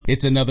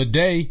It's another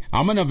day.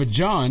 I'm another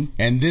John,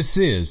 and this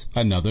is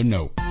Another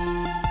Note.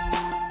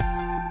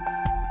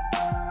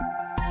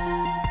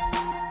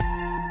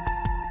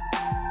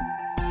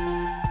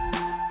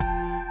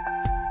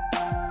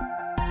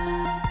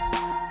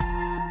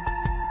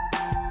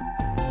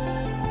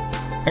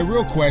 A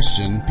real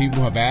question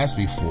people have asked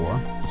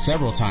before,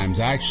 several times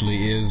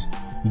actually, is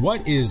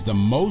what is the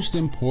most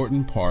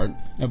important part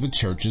of a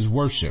church's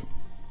worship?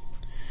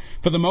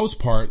 For the most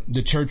part,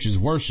 the church's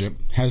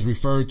worship has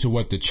referred to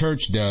what the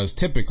church does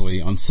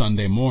typically on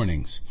Sunday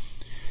mornings.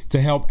 To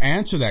help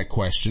answer that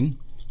question,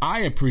 I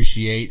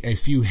appreciate a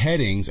few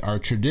headings our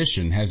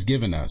tradition has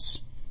given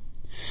us.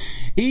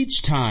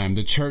 Each time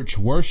the church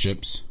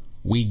worships,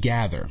 we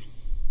gather.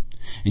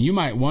 And you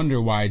might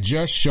wonder why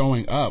just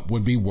showing up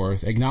would be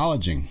worth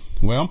acknowledging.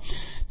 Well,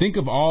 think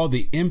of all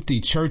the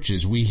empty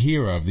churches we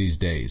hear of these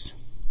days.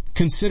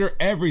 Consider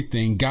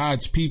everything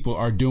God's people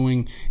are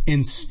doing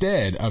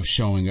instead of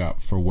showing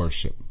up for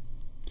worship.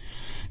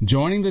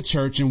 Joining the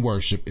church in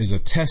worship is a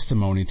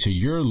testimony to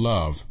your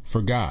love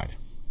for God.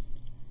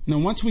 Now,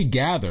 once we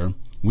gather,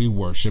 we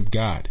worship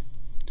God.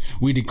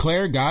 We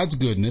declare God's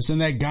goodness and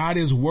that God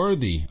is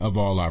worthy of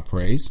all our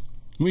praise.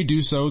 We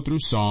do so through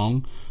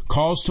song,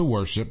 calls to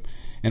worship,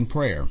 and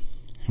prayer.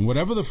 And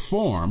whatever the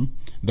form,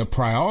 the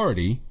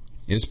priority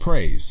is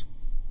praise.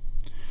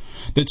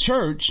 The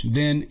church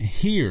then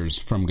hears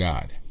from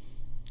God.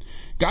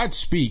 God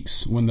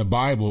speaks when the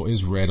Bible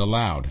is read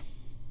aloud.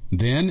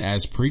 Then,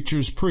 as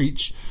preachers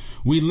preach,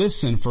 we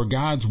listen for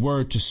God's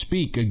word to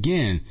speak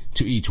again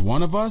to each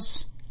one of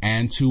us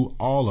and to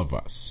all of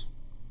us.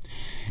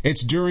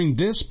 It's during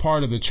this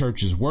part of the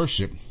church's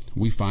worship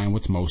we find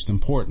what's most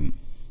important.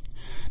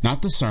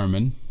 Not the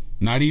sermon,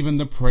 not even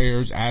the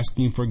prayers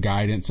asking for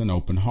guidance and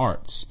open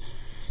hearts.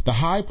 The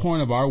high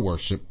point of our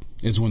worship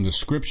is when the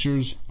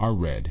scriptures are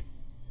read.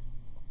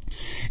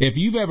 If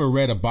you've ever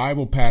read a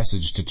Bible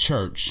passage to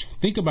church,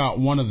 think about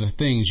one of the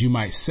things you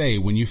might say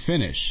when you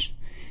finish.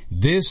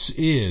 This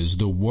is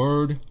the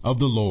word of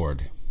the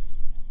Lord.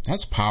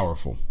 That's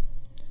powerful.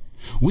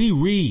 We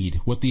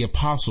read what the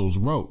apostles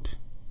wrote.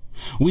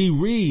 We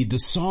read the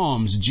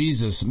Psalms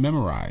Jesus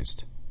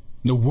memorized.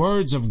 The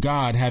words of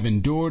God have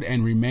endured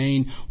and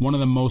remain one of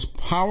the most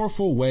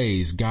powerful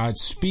ways God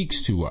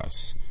speaks to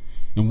us.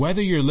 And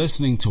whether you're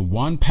listening to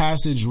one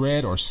passage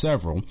read or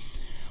several,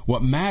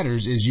 what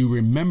matters is you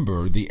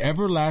remember the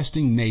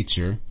everlasting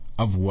nature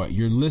of what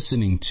you're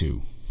listening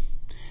to.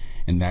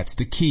 And that's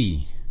the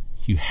key.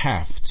 You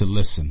have to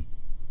listen.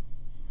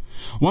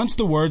 Once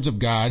the words of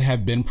God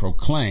have been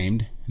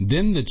proclaimed,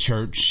 then the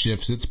church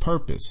shifts its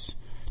purpose.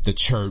 The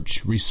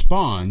church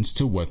responds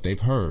to what they've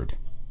heard.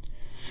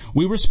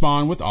 We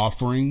respond with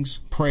offerings,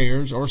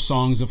 prayers, or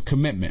songs of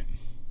commitment.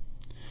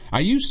 I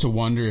used to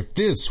wonder if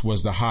this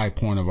was the high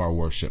point of our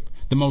worship,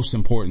 the most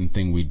important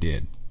thing we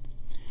did.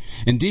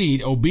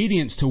 Indeed,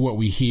 obedience to what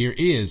we hear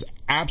is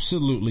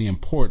absolutely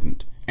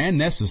important and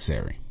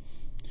necessary.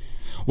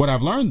 What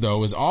I've learned,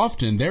 though, is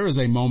often there is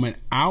a moment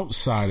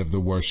outside of the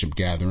worship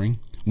gathering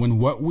when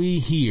what we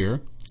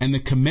hear and the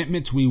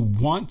commitments we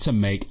want to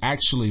make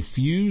actually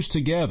fuse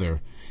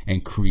together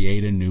and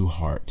create a new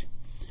heart.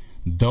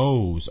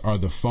 Those are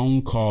the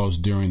phone calls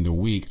during the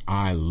week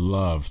I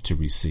love to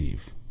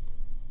receive.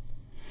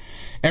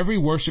 Every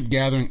worship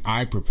gathering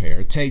I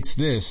prepare takes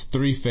this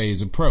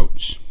three-phase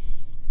approach.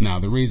 Now,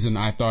 the reason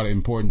I thought it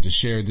important to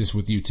share this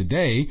with you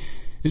today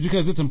is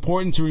because it's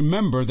important to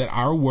remember that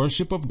our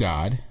worship of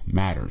God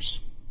matters.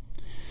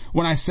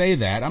 When I say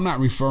that, I'm not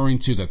referring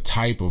to the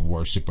type of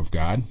worship of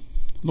God.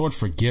 Lord,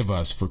 forgive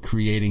us for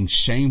creating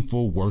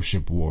shameful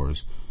worship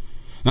wars.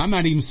 And I'm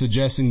not even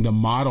suggesting the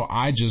model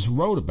I just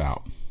wrote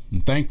about.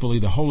 And thankfully,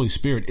 the Holy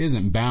Spirit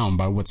isn't bound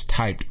by what's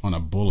typed on a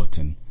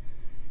bulletin.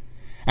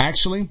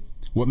 Actually,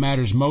 what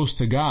matters most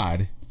to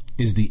God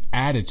is the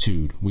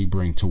attitude we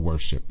bring to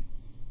worship.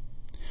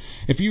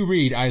 If you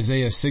read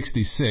Isaiah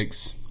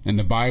 66 and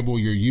the Bible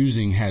you're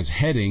using has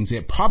headings,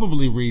 it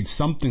probably reads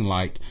something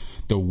like,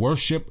 the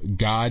worship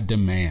God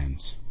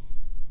demands.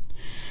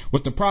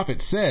 What the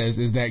prophet says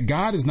is that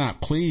God is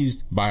not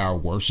pleased by our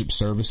worship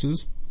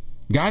services.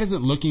 God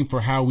isn't looking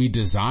for how we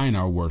design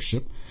our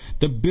worship.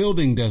 The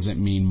building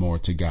doesn't mean more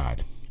to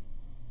God.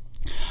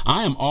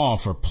 I am all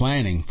for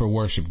planning for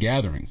worship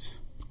gatherings,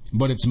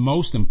 but it's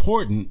most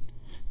important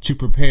to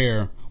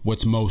prepare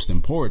what's most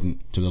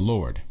important to the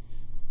Lord.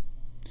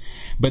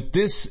 But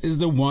this is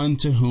the one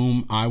to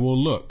whom I will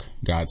look,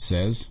 God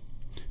says,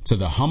 to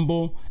the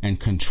humble and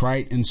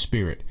contrite in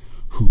spirit,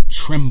 who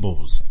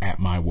trembles at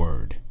my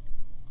word.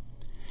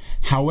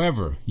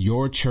 However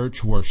your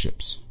church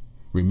worships,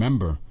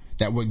 remember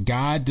that what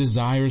God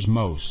desires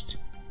most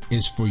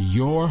is for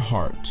your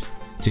heart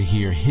to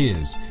hear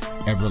his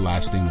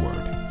everlasting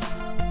word.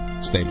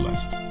 Stay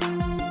blessed.